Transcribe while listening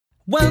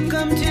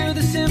Welcome to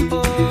the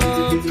Simple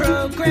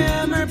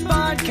Programmer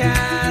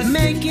Podcast,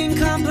 making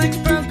complex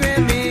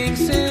programming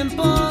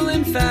simple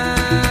and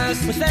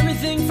fast, with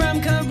everything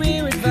from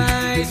career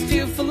advice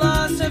to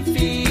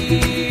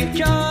philosophy.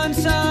 John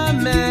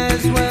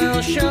Summers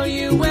will show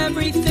you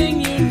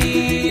everything you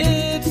need.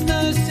 It's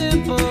the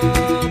Simple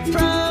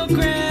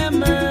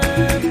Programmer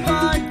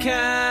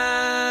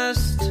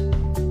Podcast.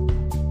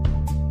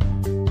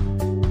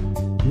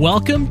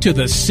 Welcome to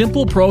the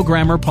Simple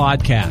Programmer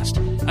Podcast,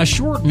 a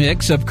short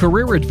mix of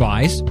career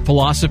advice,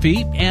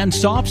 philosophy, and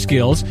soft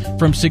skills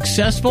from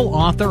successful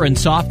author and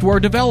software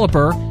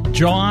developer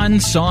John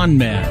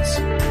Sonmez.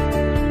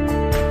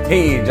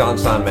 Hey, John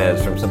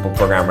Sonmez from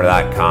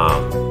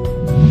SimpleProgrammer.com.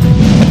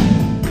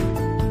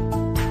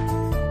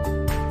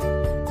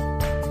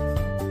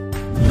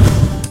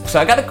 So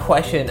I got a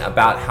question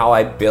about how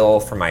I bill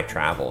for my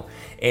travel.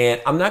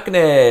 And I'm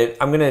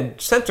gonna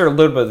censor a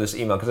little bit of this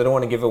email because I don't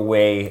want to give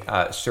away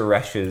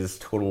Suresh's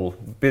total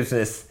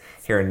business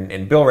here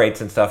in bill rates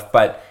and stuff.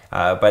 But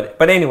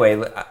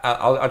anyway,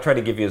 I'll try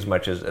to give you as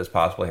much as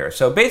possible here.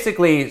 So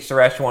basically,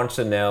 Suresh wants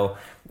to know.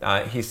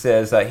 He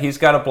says he's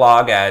got a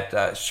blog at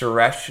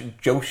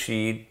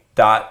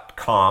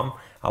sureshjoshi.com.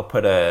 I'll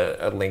put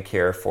a link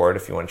here for it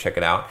if you want to check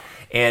it out.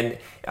 And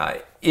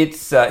he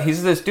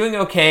says doing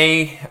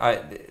okay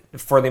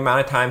for the amount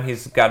of time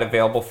he's got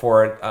available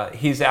for it.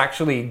 He's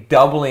actually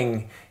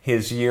doubling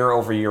his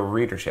year-over-year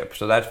readership,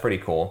 so that's pretty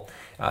cool.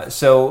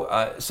 So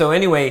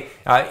anyway,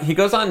 he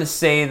goes on to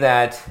say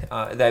that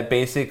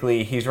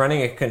basically he's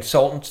running a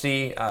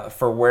consultancy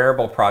for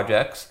wearable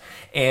projects,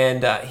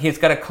 and he's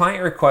got a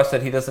client request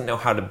that he doesn't know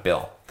how to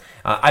bill.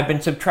 I've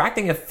been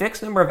subtracting a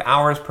fixed number of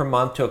hours per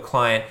month to a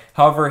client.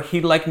 However,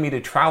 he'd like me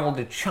to travel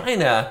to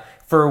China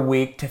for a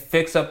week to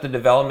fix up the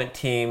development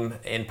team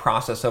and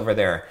process over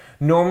there.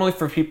 Normally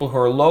for people who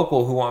are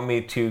local who want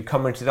me to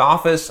come into the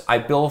office, I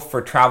bill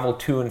for travel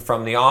to and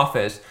from the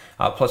office,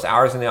 plus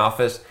hours in the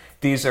office.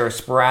 These are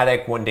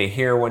sporadic, one day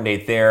here, one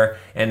day there,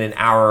 and an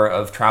hour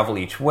of travel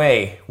each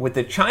way. With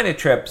the China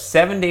trip,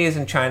 7 days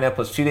in China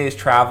plus 2 days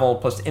travel,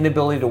 plus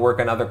inability to work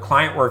on other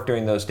client work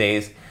during those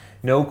days.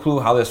 No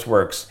clue how this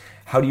works.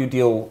 How do you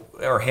deal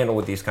or handle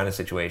with these kind of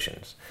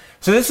situations?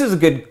 So this is a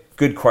good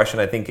question,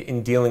 I think,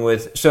 in dealing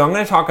with. So I'm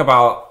going to talk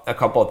about a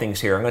couple of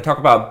things here. I'm going to talk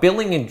about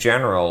billing in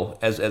general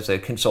as a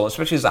consultant,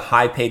 especially as a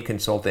high-paid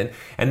consultant,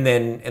 and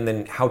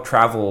then how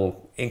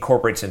travel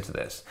incorporates into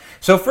this.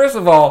 So first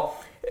of all,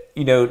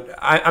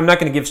 I'm not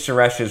going to give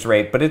Suresh's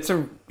rate, but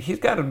he's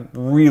got a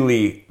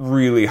really,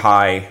 really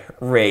high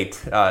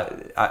rate,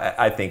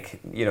 I think,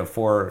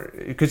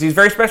 because he's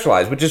very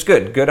specialized, which is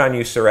good. Good on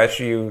you,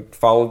 Suresh. You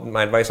followed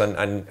my advice on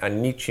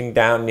niching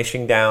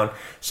down.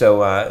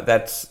 So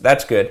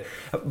that's good.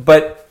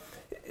 But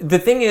the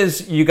thing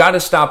is, you got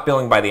to stop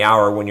billing by the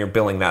hour when you're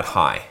billing that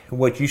high.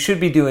 What you should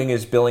be doing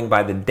is billing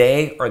by the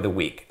day or the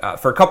week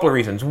for a couple of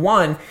reasons.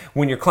 One,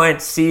 when your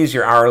client sees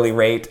your hourly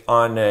rate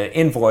on an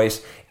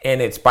invoice and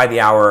it's by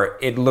the hour,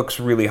 it looks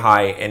really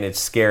high and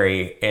it's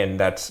scary, and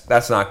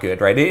that's not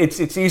good, right?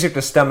 It's easier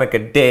to stomach a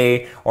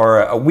day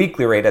or a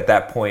weekly rate at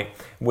that point,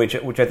 which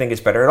I think is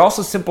better. It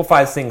also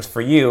simplifies things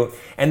for you,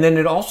 and then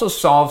it also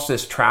solves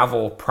this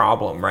travel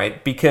problem,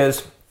 right?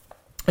 Because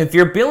if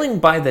you're billing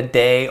by the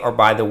day or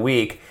by the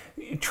week,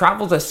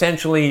 travel's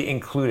essentially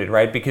included,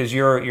 right? Because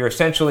you're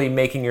essentially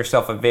making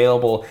yourself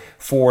available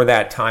for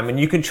that time, and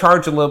you can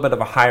charge a little bit of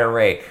a higher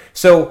rate.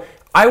 So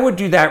I would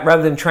do that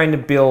rather than trying to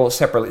bill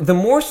separately. The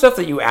more stuff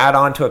that you add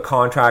on to a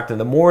contract and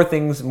the more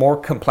things, more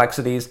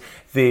complexities,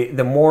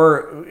 the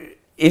more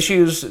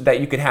issues that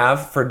you could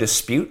have for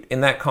dispute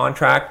in that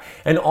contract,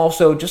 and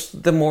also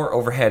just the more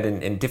overhead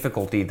and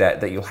difficulty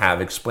that you'll have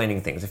explaining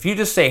things. If you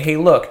just say, hey,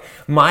 look,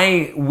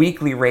 my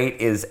weekly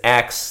rate is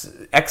X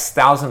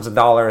thousands of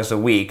dollars a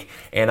week,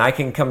 and I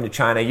can come to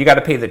China, you got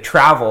to pay the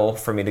travel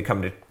for me to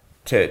come to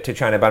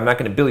China, but I'm not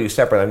going to bill you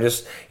separately. I'm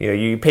just,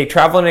 you pay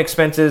travel and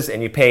expenses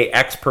and you pay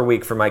X per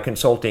week for my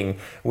consulting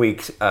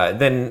weeks,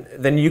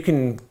 then you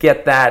can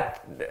get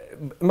that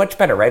much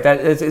better, right?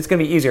 It's going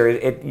to be easier.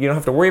 You don't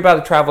have to worry about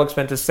the travel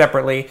expenses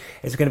separately.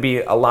 It's going to be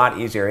a lot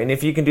easier. And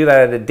if you can do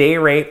that at a day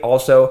rate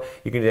also,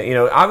 you can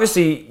do,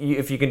 obviously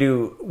if you can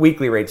do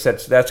weekly rates,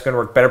 that's going to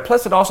work better.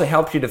 Plus it also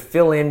helps you to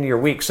fill in your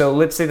week. So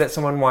let's say that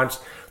someone wants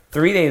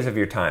 3 days of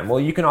your time.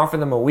 Well, you can offer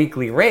them a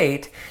weekly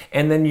rate,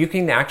 and then you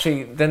can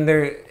actually, then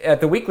they're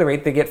at the weekly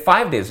rate, they get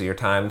 5 days of your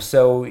time.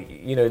 So,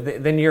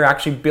 then you're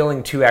actually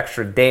billing 2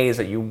 extra days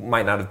that you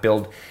might not have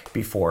billed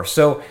before.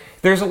 So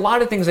there's a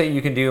lot of things that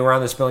you can do around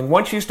this billing.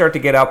 Once you start to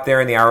get up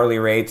there in the hourly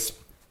rates,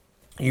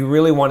 you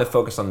really want to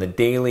focus on the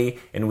daily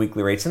and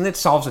weekly rates, and it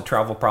solves the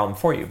travel problem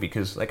for you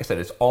because, like I said,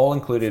 it's all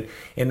included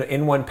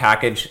in one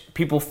package.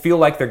 People feel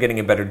like they're getting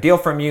a better deal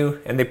from you,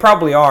 and they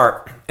probably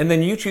are, and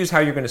then you choose how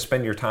you're going to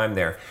spend your time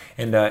there.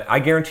 And I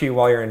guarantee you,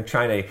 while you're in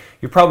China,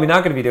 you're probably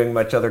not going to be doing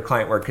much other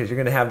client work because you're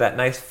going to have that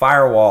nice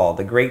firewall,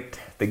 the great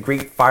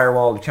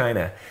firewall of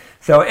China.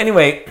 So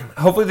anyway,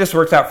 hopefully this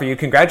works out for you.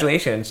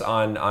 Congratulations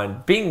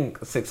on being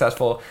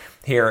successful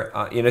here.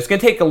 It's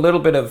going to take a little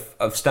bit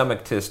of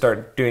stomach to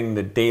start doing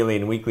the daily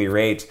and weekly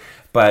rates,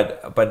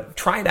 But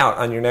try it out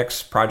on your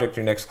next project,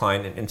 your next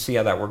client, and see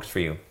how that works for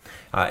you.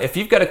 If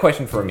you've got a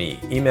question for me,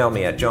 email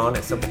me at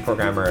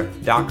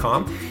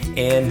john@simpleprogrammer.com.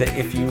 And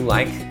if you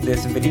like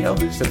this video,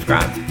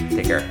 subscribe.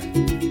 Take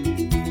care.